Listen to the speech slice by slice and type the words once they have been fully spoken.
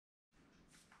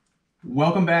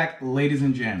Welcome back, ladies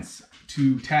and gents,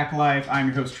 to Tack Life. I'm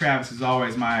your host, Travis. As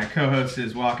always, my co-host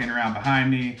is walking around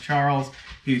behind me, Charles.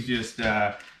 He's just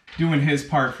doing his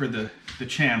part for the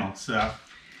channel. So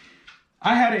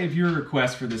I had a viewer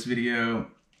request for this video.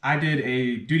 I did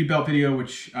a duty belt video,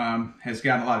 which has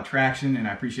gotten a lot of traction, and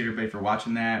I appreciate everybody for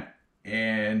watching that.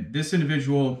 And this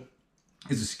individual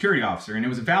is a security officer, and it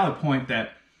was a valid point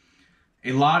that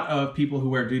a lot of people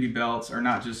who wear duty belts are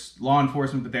not just law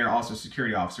enforcement, but they are also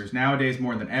security officers. Nowadays,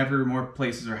 more than ever, more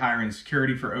places are hiring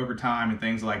security for overtime and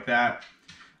things like that.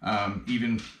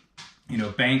 Even,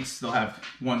 banks, they'll have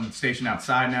one stationed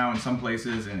outside now in some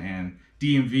places, and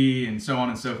DMV and so on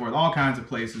and so forth. All kinds of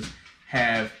places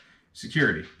have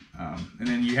security. And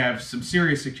then you have some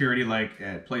serious security like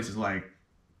at places like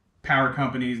power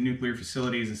companies, nuclear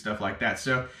facilities, and stuff like that.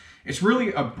 So it's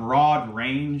really a broad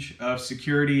range of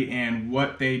security and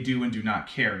what they do and do not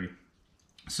carry.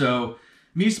 So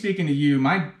me speaking to you,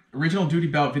 my original duty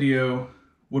belt video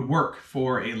would work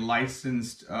for a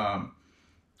licensed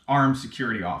armed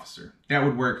security officer. That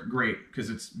would work great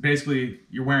because it's basically,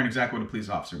 you're wearing exactly what a police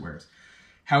officer wears.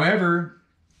 However,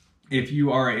 if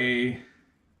you are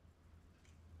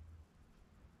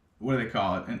what do they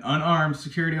call it? An unarmed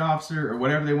security officer or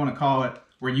whatever they want to call it,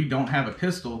 where you don't have a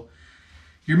pistol,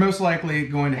 you're most likely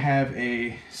going to have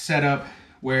a setup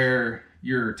where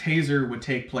your taser would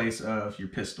take place of your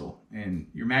pistol, and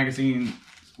your magazine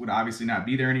would obviously not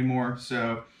be there anymore.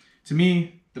 So to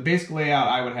me, the basic layout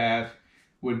I would have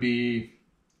would be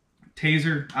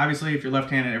taser. Obviously, if you're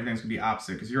left-handed, everything's gonna be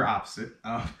opposite because you're opposite.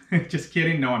 Just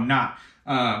kidding. No, I'm not.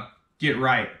 Get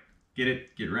right. Get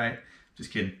it? Get right.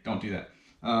 Just kidding. Don't do that.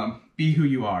 Be who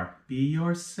you are. Be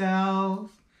yourself.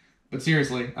 But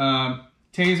seriously,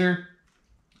 taser.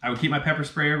 I would keep my pepper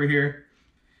spray over here,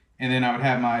 and then I would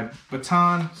have my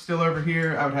baton still over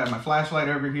here. I would have my flashlight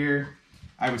over here.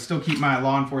 I would still keep my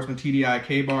law enforcement TDI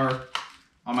K-bar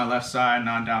on my left side,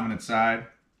 non-dominant side.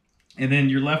 And then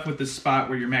you're left with this spot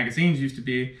where your magazines used to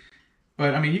be.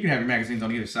 But I mean, you can have your magazines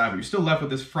on either side, but you're still left with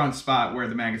this front spot where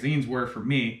the magazines were for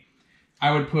me.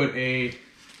 I would put a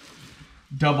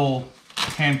double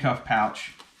handcuff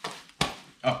pouch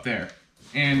up there.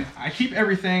 And I keep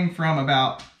everything from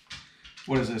about,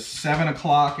 7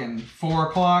 o'clock and 4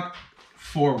 o'clock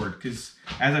forward, because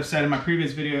as I've said in my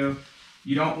previous video,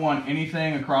 you don't want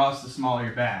anything across the small of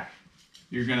your back.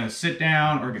 You're gonna sit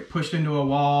down or get pushed into a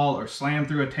wall or slam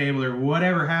through a table or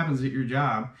whatever happens at your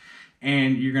job,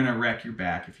 and you're gonna wreck your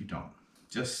back if you don't.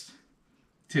 Just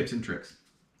tips and tricks.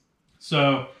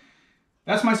 So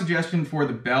that's my suggestion for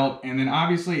the belt. And then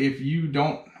obviously, if you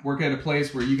don't work at a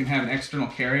place where you can have an external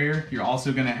carrier, you're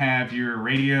also gonna have your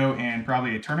radio and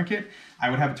probably a tourniquet. I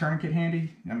would have a tourniquet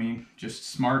handy. I mean, just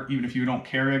smart, even if you don't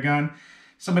carry a gun.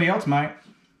 Somebody else might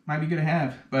be good to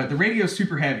have. But the radio is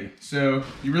super heavy, so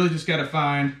you really just gotta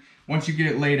find, once you get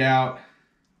it laid out,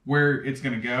 where it's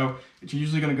gonna go. It's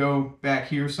usually gonna go back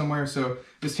here somewhere. So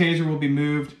this taser will be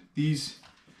moved.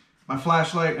 My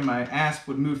flashlight and my asp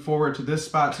would move forward to this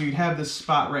spot. So you'd have this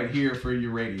spot right here for your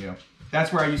radio.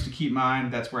 That's where I used to keep mine.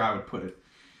 That's where I would put it.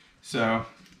 So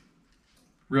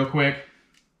real quick,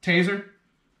 taser,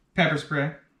 pepper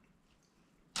spray,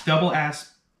 double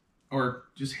asp, or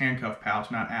just handcuff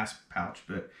pouch, not asp pouch,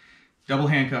 but double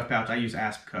handcuff pouch. I use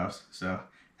asp cuffs, so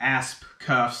asp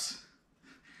cuffs.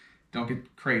 Don't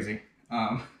get crazy.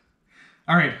 All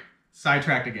right,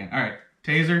 sidetracked again. All right,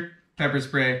 taser, pepper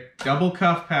spray, double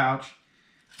cuff pouch,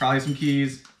 probably some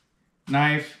keys,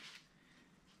 knife,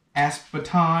 asp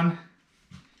baton,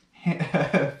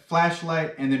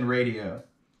 flashlight, and then radio.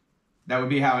 That would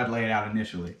be how I'd lay it out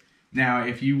initially. Now,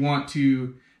 if you want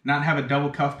to not have a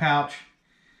double cuff pouch,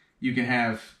 you can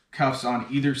have cuffs on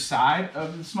either side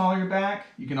of the small of your back.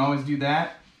 You can always do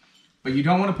that. But you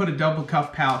don't want to put a double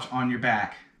cuff pouch on your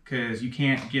back because you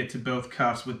can't get to both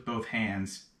cuffs with both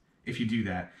hands if you do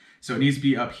that. So it needs to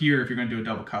be up here if you're going to do a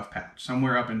double cuff pouch,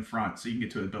 somewhere up in front so you can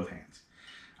get to it with both hands.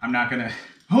 I'm not going to,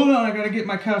 hold on, I got to get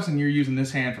my cuffs, and you're using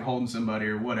this hand for holding somebody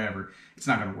or whatever. It's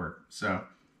not going to work. So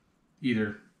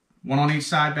either one on each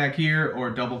side back here or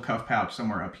a double cuff pouch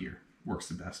somewhere up here works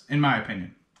the best, in my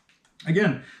opinion.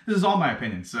 Again, this is all my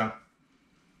opinion. So,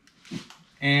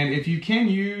 and if you can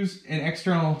use an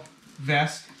external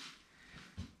vest,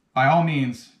 by all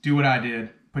means, do what I did.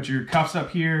 Put your cuffs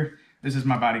up here. This is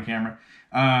my body camera.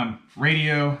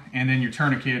 Radio, and then your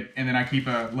tourniquet, and then I keep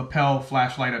a lapel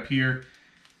flashlight up here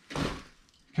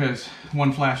because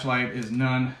one flashlight is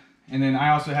none. And then I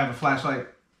also have a flashlight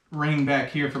ring back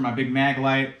here for my big mag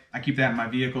light. I keep that in my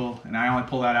vehicle, and I only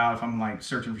pull that out if I'm like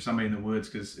searching for somebody in the woods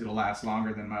because it'll last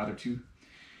longer than my other two.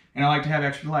 And I like to have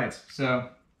extra lights. So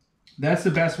that's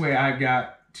the best way I've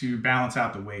got to balance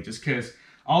out the weight, just because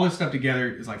all this stuff together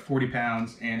is like 40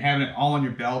 pounds, and having it all on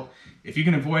your belt, if you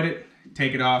can avoid it,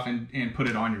 take it off and put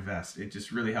it on your vest. It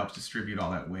just really helps distribute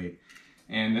all that weight.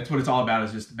 And that's what it's all about,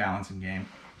 is just the balancing game.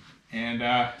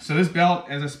 And so this belt,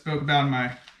 as I spoke about in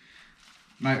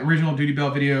my original duty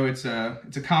belt video, it's a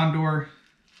Condor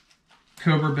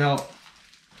Cobra belt,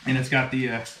 and it's got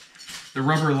the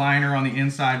rubber liner on the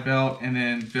inside belt, and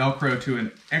then Velcro to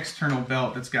an external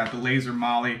belt that's got the laser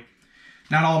molly.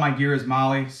 Not all my gear is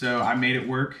molly, so I made it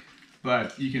work,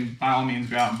 but you can by all means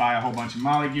go out and buy a whole bunch of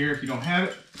molly gear if you don't have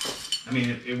it. I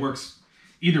mean, it works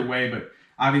either way, but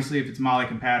obviously if it's molly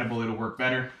compatible, it'll work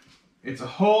better. It's a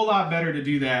whole lot better to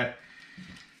do that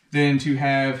than to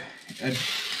have an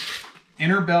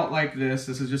inner belt like this.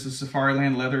 This is just a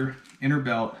Safariland leather inner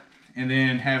belt, and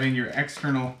then having your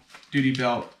external duty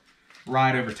belt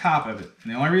ride over top of it.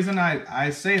 And the only reason I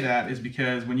say that is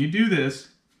because when you do this,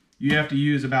 you have to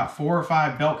use about 4 or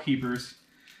 5 belt keepers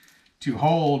to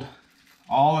hold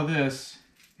all of this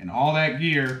and all that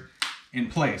gear in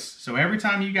place. So every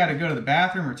time you got to go to the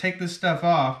bathroom or take this stuff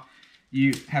off,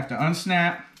 you have to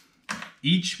unsnap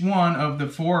each one of the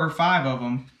 4 or 5 of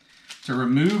them to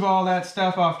remove all that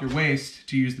stuff off your waist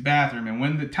to use the bathroom. And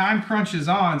when the time crunch is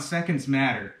on, seconds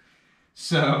matter.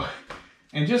 So,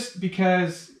 and just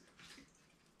because,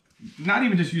 not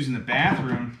even just using the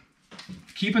bathroom,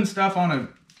 keeping stuff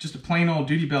on just a plain old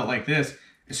duty belt like this,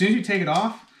 as soon as you take it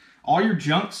off, all your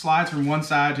junk slides from one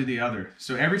side to the other.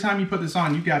 So every time you put this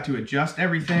on, you've got to adjust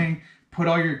everything, put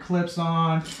all your clips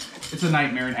on. It's a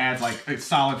nightmare and adds like a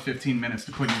solid 15 minutes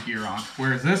to put your gear on.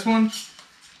 Whereas this one,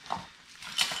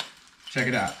 check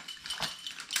it out.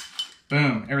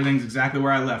 Boom, everything's exactly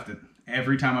where I left it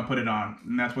every time I put it on.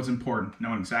 And that's what's important,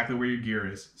 knowing exactly where your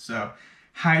gear is. So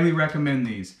highly recommend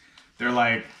these. They're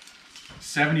like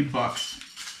 70 bucks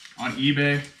on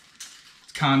eBay.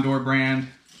 It's Condor brand.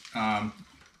 A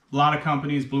lot of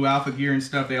companies, Blue Alpha Gear and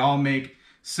stuff, they all make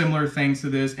similar things to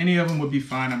this. Any of them would be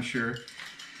fine, I'm sure.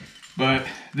 But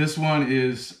this one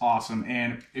is awesome.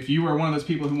 And if you are one of those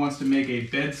people who wants to make a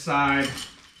bedside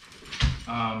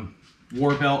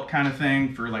war belt kind of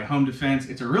thing for like home defense,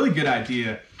 it's a really good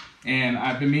idea. And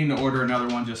I've been meaning to order another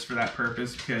one just for that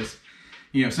purpose, because,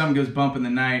 you know, if something goes bump in the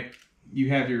night, you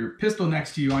have your pistol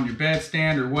next to you on your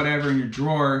bedstand or whatever in your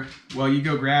drawer. Well, you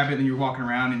go grab it and you're walking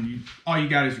around and all you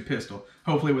got is your pistol,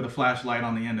 hopefully with a flashlight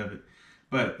on the end of it.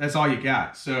 But that's all you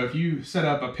got. So if you set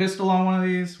up a pistol on one of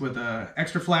these with an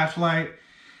extra flashlight,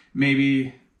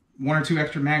 maybe 1 or 2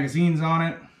 extra magazines on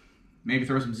it, maybe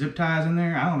throw some zip ties in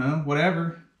there, I don't know,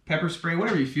 whatever, pepper spray,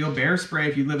 whatever you feel, bear spray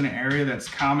if you live in an area that's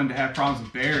common to have problems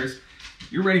with bears,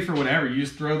 you're ready for whatever. You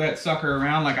just throw that sucker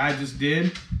around like I just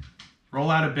did, roll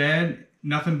out of bed,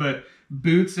 nothing but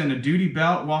boots and a duty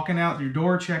belt, walking out your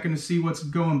door, checking to see what's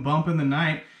going bump in the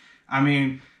night. I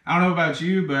mean, I don't know about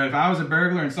you, but if I was a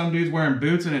burglar and some dude's wearing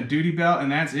boots and a duty belt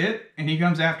and that's it, and he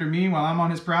comes after me while I'm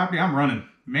on his property, I'm running.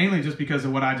 Mainly just because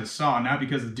of what I just saw, not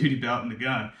because of the duty belt and the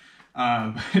gun.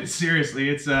 But seriously,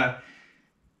 it's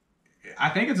I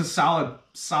think it's a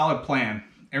solid plan.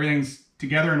 Everything's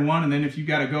together in one, and then if you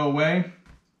got to go away,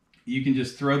 you can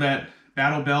just throw that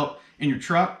battle belt in your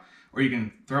truck, or you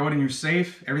can throw it in your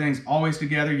safe. Everything's always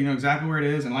together. You know exactly where it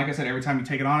is. And like I said, every time you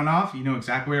take it on and off, you know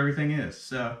exactly where everything is.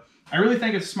 So I really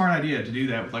think it's a smart idea to do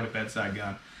that with like a bedside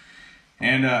gun.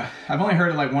 And I've only heard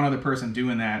of like one other person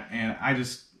doing that, and I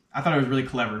thought it was really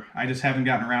clever. I just haven't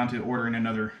gotten around to ordering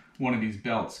another one of these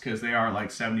belts because they are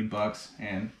like 70 bucks,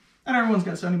 and not everyone's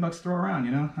got 70 bucks to throw around,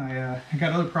 you know. I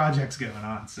got other projects going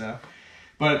on, so.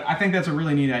 But I think that's a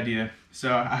really neat idea.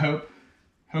 So I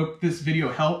hope this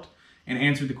video helped and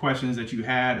answered the questions that you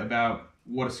had about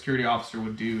what a security officer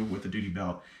would do with a duty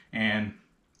belt. And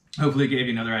hopefully it gave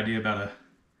you another idea about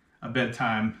a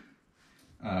bedtime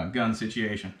gun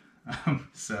situation.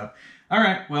 So, all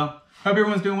right, well, hope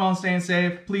everyone's doing well and staying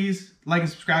safe. Please like and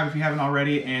subscribe if you haven't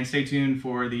already, and stay tuned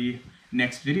for the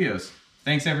next videos.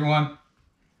 Thanks, everyone.